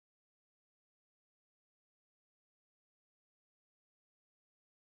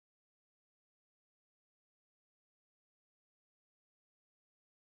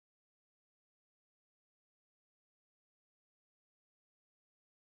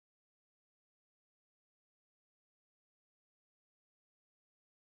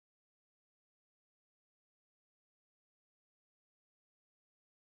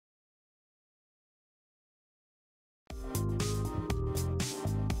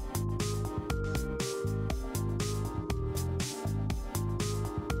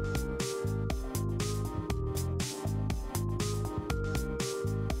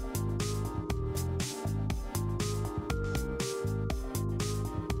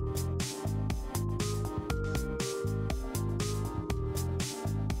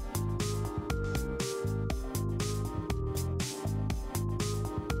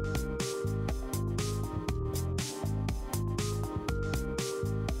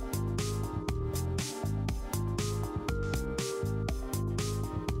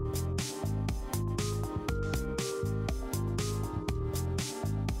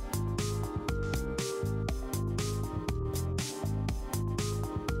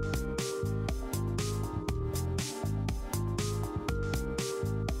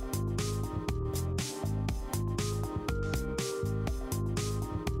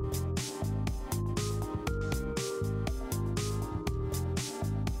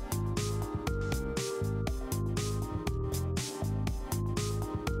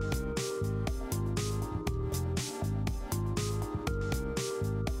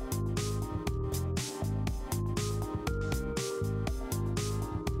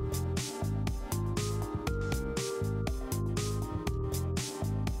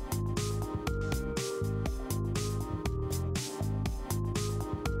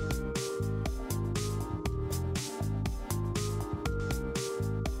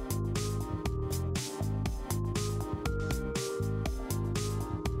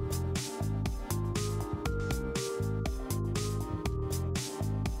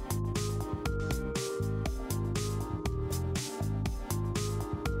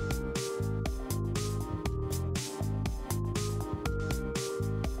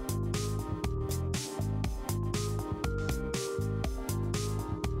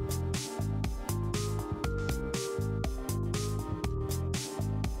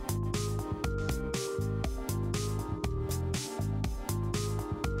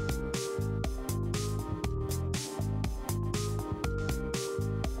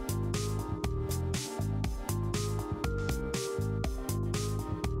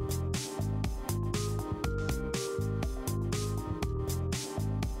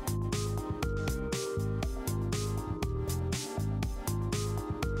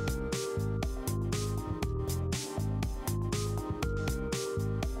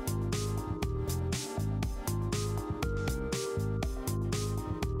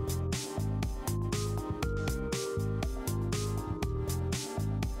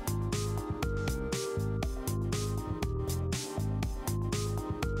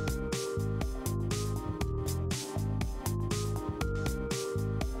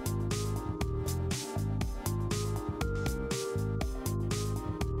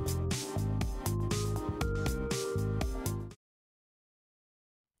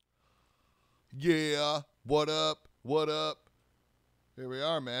Yeah, what up? What up? Here we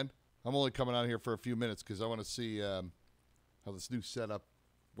are, man. I'm only coming on here for a few minutes because I want to see how this new setup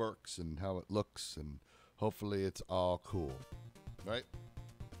works and how it looks, and hopefully it's all cool, right?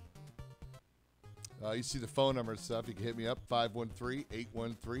 You see the phone number and stuff. You can hit me up,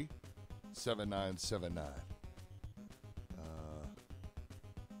 513-813-7979. I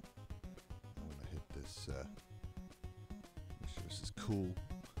want to hit this, make sure this is cool.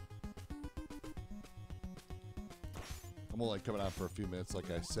 I'm only coming on for a few minutes, like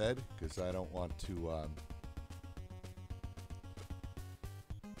I said, because I don't want to, I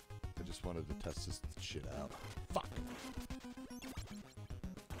just wanted to test this shit out. Fuck.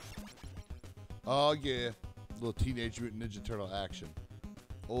 Oh, yeah. Little Teenage Mutant Ninja Turtle action.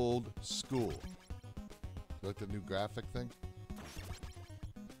 Old school. Like the new graphic thing?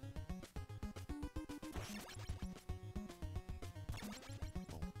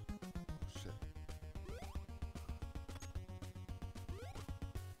 Oh, shit.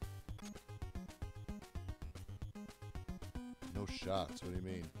 No shots. What do you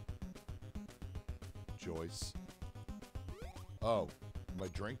mean? Joyce. Oh, am I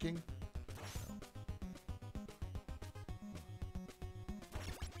drinking?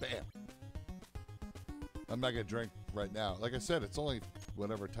 Bam. I'm not going to drink right now. Like I said, it's only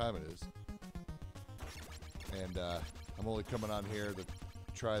whatever time it is. And I'm only coming on here to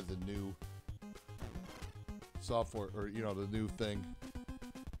try the new software, or, you know, the new thing,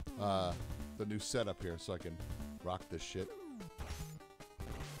 the new setup here, so I can rock this shit.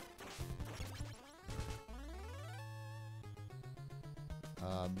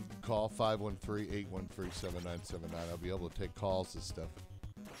 You can call 513-813-7979. I'll be able to take calls and stuff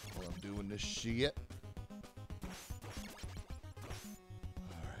while I'm doing this shit.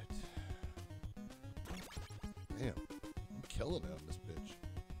 Alright. Damn. I'm killing it on this bitch.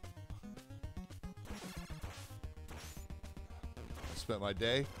 I spent my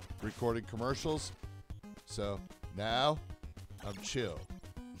day recording commercials, so now I'm chill.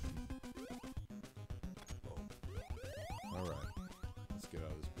 Alright. Let's get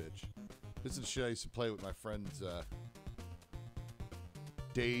out of this bitch. This is shit I used to play with my friends,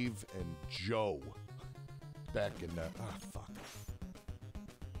 Dave and Joe back in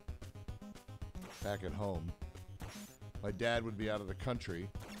back at home. My dad would be out of the country,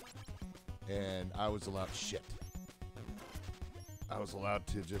 and I was allowed I was allowed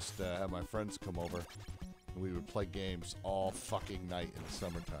to just have my friends come over, and we would play games all fucking night in the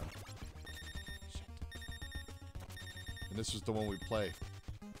summertime. Shit. And this was the one we played,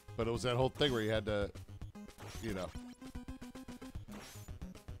 but it was that whole thing where you had to, you know,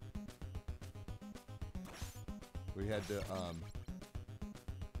 we had to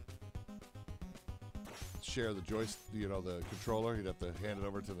share the joystick, you know, the controller. You'd have to hand it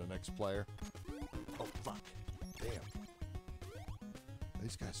over to the next player. Oh, fuck. Damn.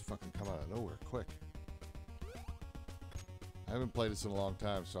 These guys fucking come out of nowhere quick. I haven't played this in a long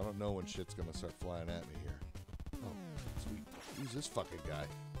time, so I don't know when shit's gonna start flying at me here. Oh, sweet. Who's this fucking guy?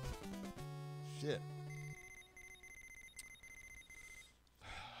 Shit.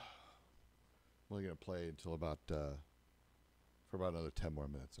 I'm only gonna play until about, for about another 10 more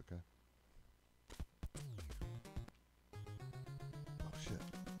minutes, okay? Oh, shit.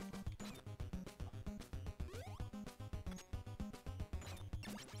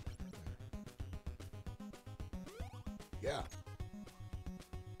 Yeah.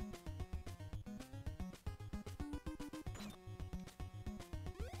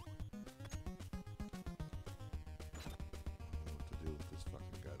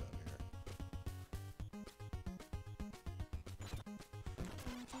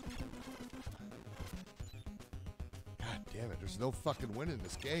 Damn it, there's no fucking win in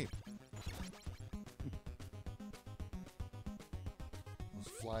this game. Those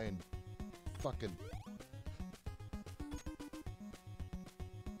flying fucking...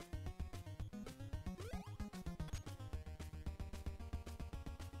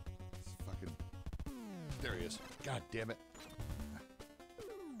 It's fucking... There he is. God damn it.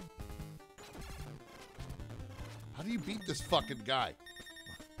 How do you beat this fucking guy?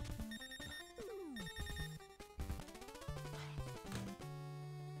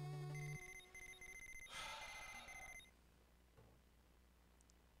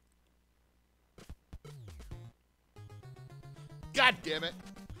 God damn it.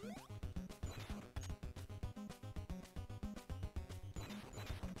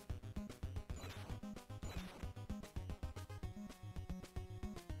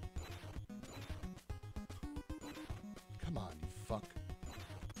 Come on, you fuck.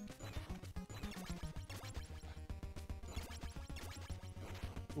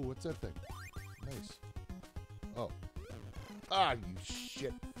 Ooh, what's that thing? Nice. Oh. Ah, you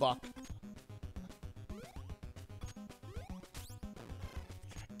shit fuck. God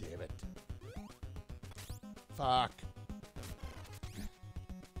damn it. Fuck.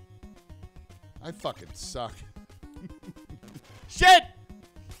 I fucking suck. Shit!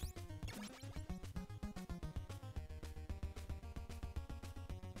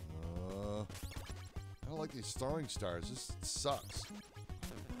 I don't like these throwing stars. This sucks.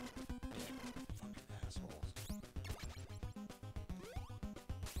 Fucking assholes.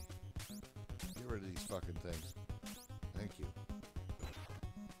 Get rid of these fucking things. Thank you.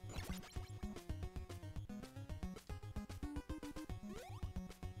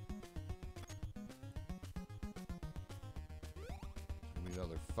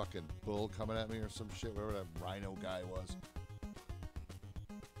 Another fucking bull coming at me or some shit, whatever that rhino guy was.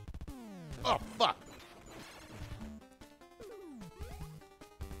 Oh, fuck!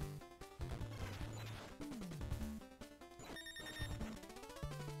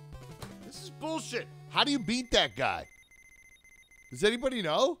 This is bullshit! How do you beat that guy? Does anybody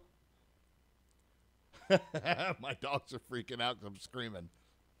know? My dogs are freaking out because I'm screaming.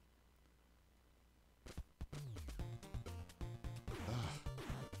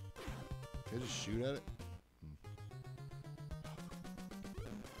 Can I just shoot at it?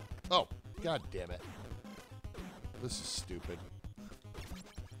 Oh, god damn it. This is stupid.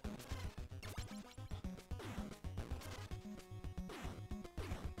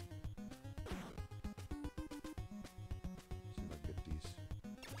 See if I can get these.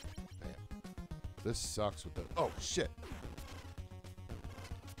 Damn. This sucks with the... Oh, shit.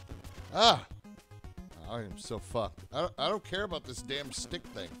 Ah! I am so fucked. I don't care about this damn stick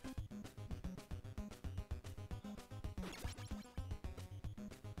thing.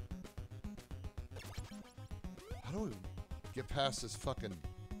 How do we get past this fucking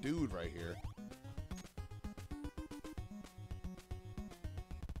dude right here?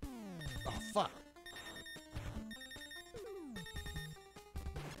 Oh, fuck.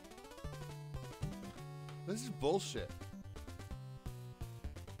 This is bullshit.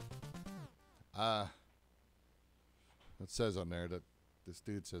 It says on there that this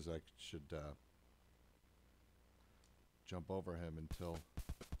dude says I should jump over him until...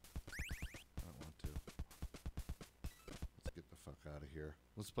 I don't want to. Let's get the fuck out of here.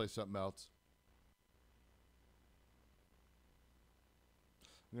 Let's play something else.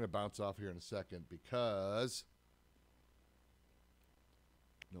 I'm going to bounce off here in a second because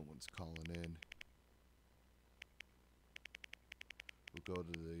no one's calling in. We'll go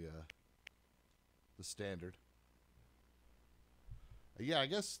to the standard. Yeah, I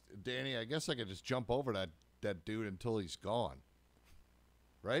guess, Danny, I guess I could just jump over that dude until he's gone.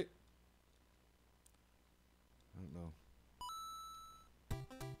 Right? I don't know.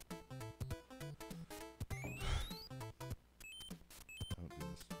 Don't do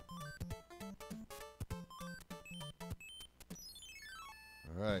this.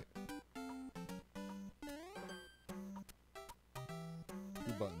 Alright.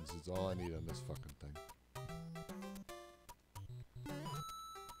 2 buttons is all I need on this fucking thing.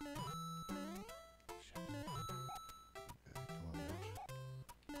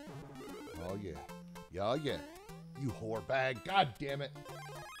 Oh yeah. Yeah, yeah. You whore bag. God damn it.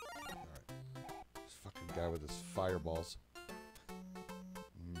 Alright. This fucking guy with his fireballs.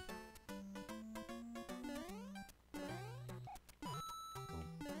 Mm.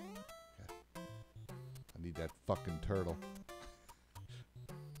 Okay. I need that fucking turtle.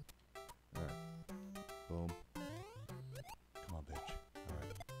 Alright. Boom. Come on, bitch.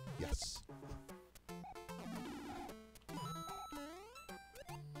 Alright. Yes.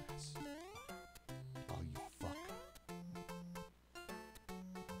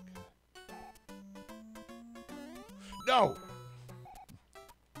 No!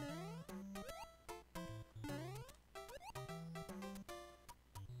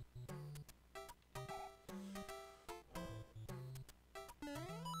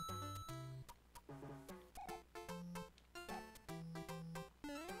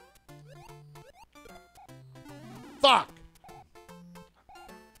 Fuck!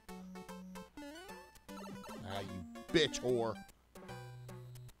 Ah, you bitch whore.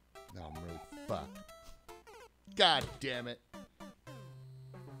 No, I'm really fucked. God damn it.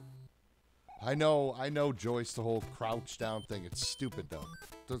 I know, Joyce, the whole crouch down thing. It's stupid, though.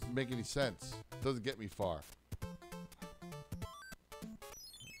 Doesn't make any sense. Doesn't get me far.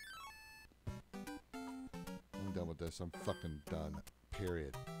 I'm done with this. I'm fucking done.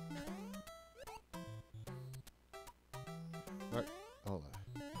 Period. Alright, hold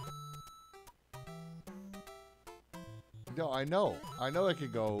on. No, No, I know. I know I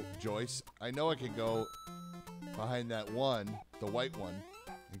can go, Joyce. I know I can go behind that one, the white one,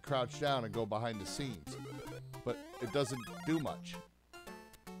 and crouch down and go behind the scenes. But it doesn't do much.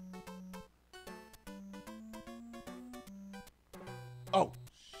 Oh,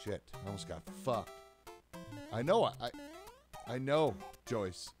 shit. I almost got fucked. I know. I know,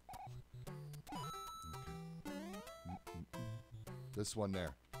 Joyce. Okay. This one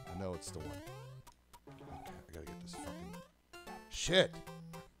there. I know it's the one. Okay, I gotta get this fucking... Shit!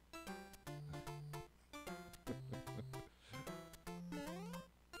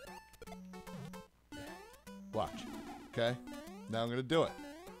 Watch. Okay? Now I'm gonna do it.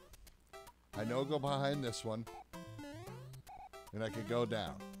 I know I'll go behind this one. And I can go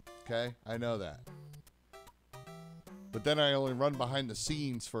down. Okay? I know that. But then I only run behind the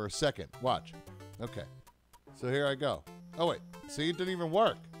scenes for a second. Watch. Okay. So here I go. Oh, wait. See, it didn't even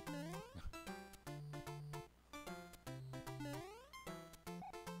work.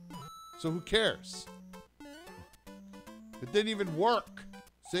 So who cares? It didn't even work.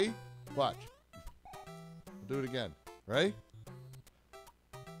 See? Watch. I'll do it again. Right?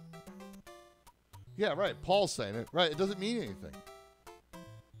 Yeah, right. Paul's saying it. Right. It doesn't mean anything.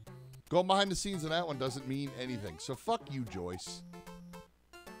 Going behind the scenes in that one doesn't mean anything. So fuck you, Joyce.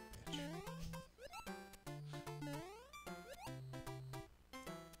 Bitch.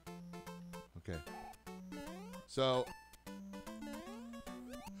 Okay. So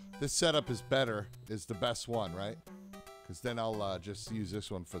this setup is better. Is the best one, right? Because then I'll just use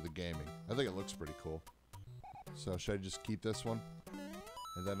this one for the gaming. I think it looks pretty cool. So should I just keep this one?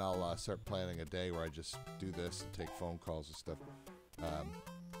 And then I'll start planning a day where I just do this and take phone calls and stuff.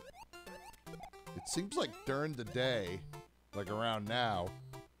 It seems like during the day, like around now,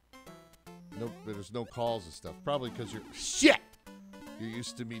 there's no calls and stuff. Probably because you're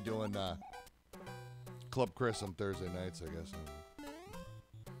used to me doing Club Chris on Thursday nights, I guess. Let's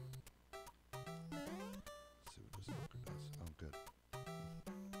see what this fucker does. Oh, good.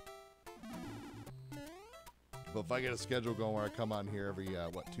 But if I get a schedule going where I come on here every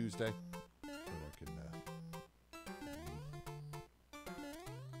Tuesday,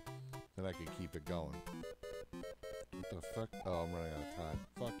 then I can keep it going. What the fuck? Oh, I'm running out of time.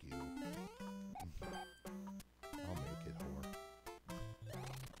 Fuck you. I'll make it, whore.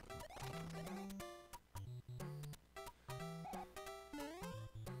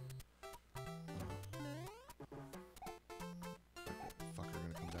 Fucker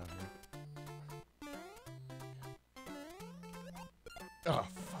gonna come down here. Oh,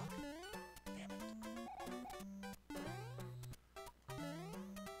 fuck. Damn it.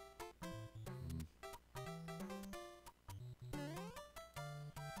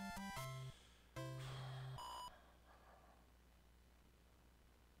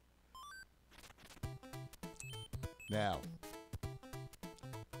 Now,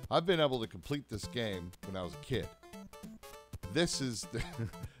 I've been able to complete this game when I was a kid. This is the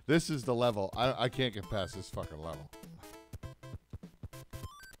this is the level. I can't get past this fucking level.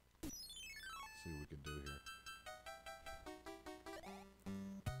 Let's see what we can do here.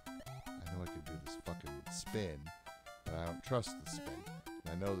 I know I can do this fucking spin, but I don't trust the spin.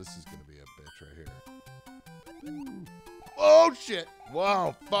 I know this is gonna be a bitch right here. Ooh. Oh shit!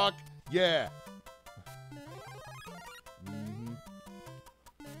 Wow! Fuck yeah!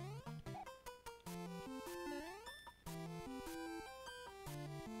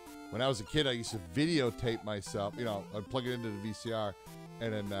 When I was a kid, I used to videotape myself. You know, I'd plug it into the VCR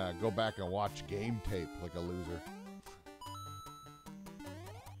and then go back and watch game tape like a loser.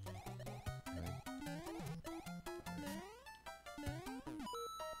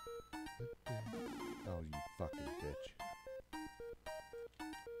 Oh, you fucking bitch.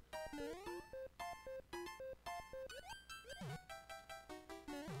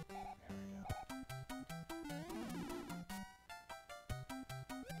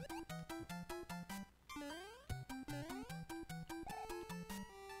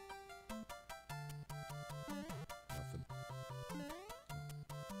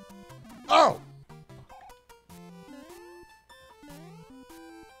 Oh!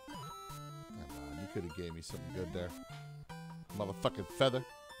 Come on, you could have gave me something good there. Motherfucking feather.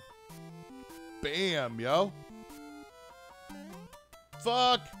 Bam, yo.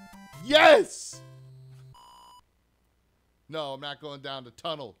 Fuck. Yes! No, I'm not going down the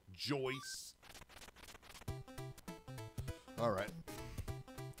tunnel, Joyce. Alright.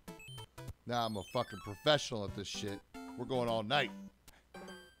 Now I'm a fucking professional at this shit. We're going all night.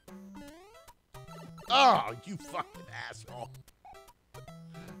 Oh, you fucking asshole.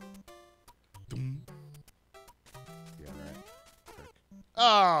 Yeah, right. Frick.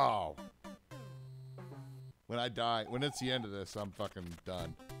 Oh. When I die, when it's the end of this, I'm fucking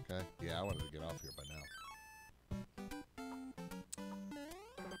done. Okay? Yeah, I wanted to get off here by now.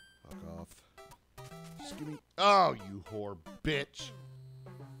 Fuck off. Just give me... Oh, you whore bitch.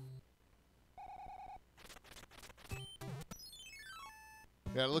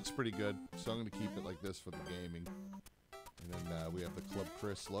 Yeah, it looks pretty good, so I'm going to keep it like this for the gaming. And then we have the Club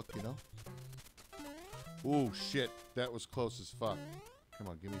Chris look, you know? Ooh, shit. That was close as fuck. Come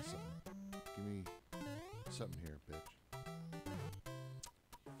on, give me something. Give me something here, bitch.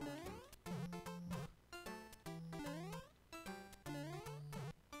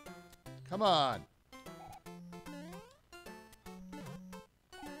 Come on.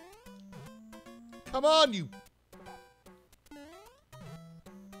 Come on, you...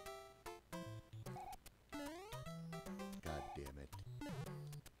 God damn it.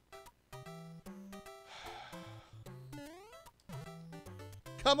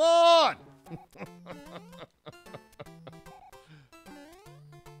 Come on!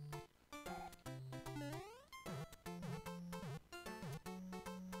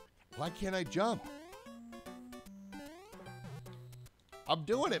 Why can't I jump? I'm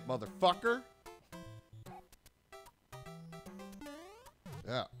doing it, motherfucker.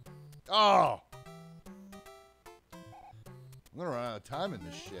 Yeah. Oh! I'm gonna run out of time in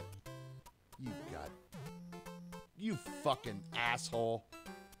this shit. You fucking asshole.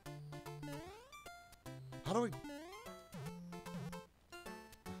 How do we...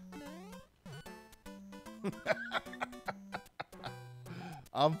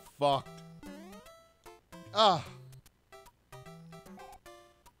 I'm fucked. Ah.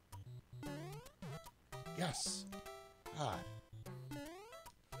 Yes. God.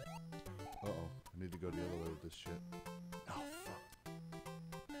 Uh-oh. I need to go the other way with this shit. Oh, fuck.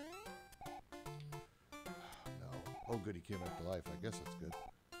 No. Oh, good. He came back to life. I guess that's good.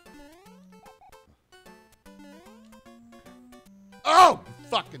 Oh!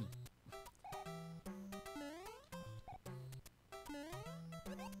 Fucking...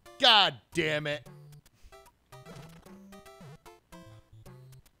 God damn it.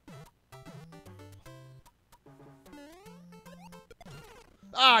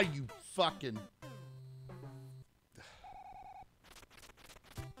 Ah, you fucking...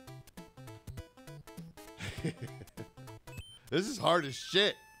 This is hard as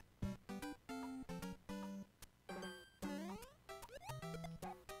shit.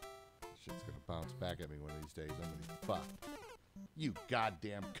 Shit's gonna bounce back at me one of these days. I'm gonna be fucked. You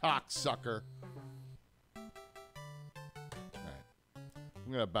goddamn cocksucker. Alright.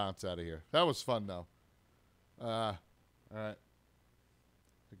 I'm gonna bounce out of here. That was fun, though. Alright. I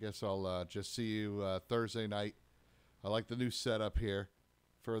guess I'll just see you Thursday night. I like the new setup here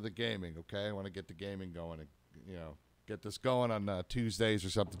for the gaming, okay? I want to get the gaming going and, you know, get this going on Tuesdays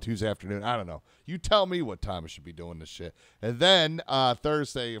or something, Tuesday afternoon. I don't know. You tell me what time I should be doing this shit. And then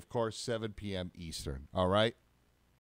Thursday, of course, 7 p.m. Eastern. All right?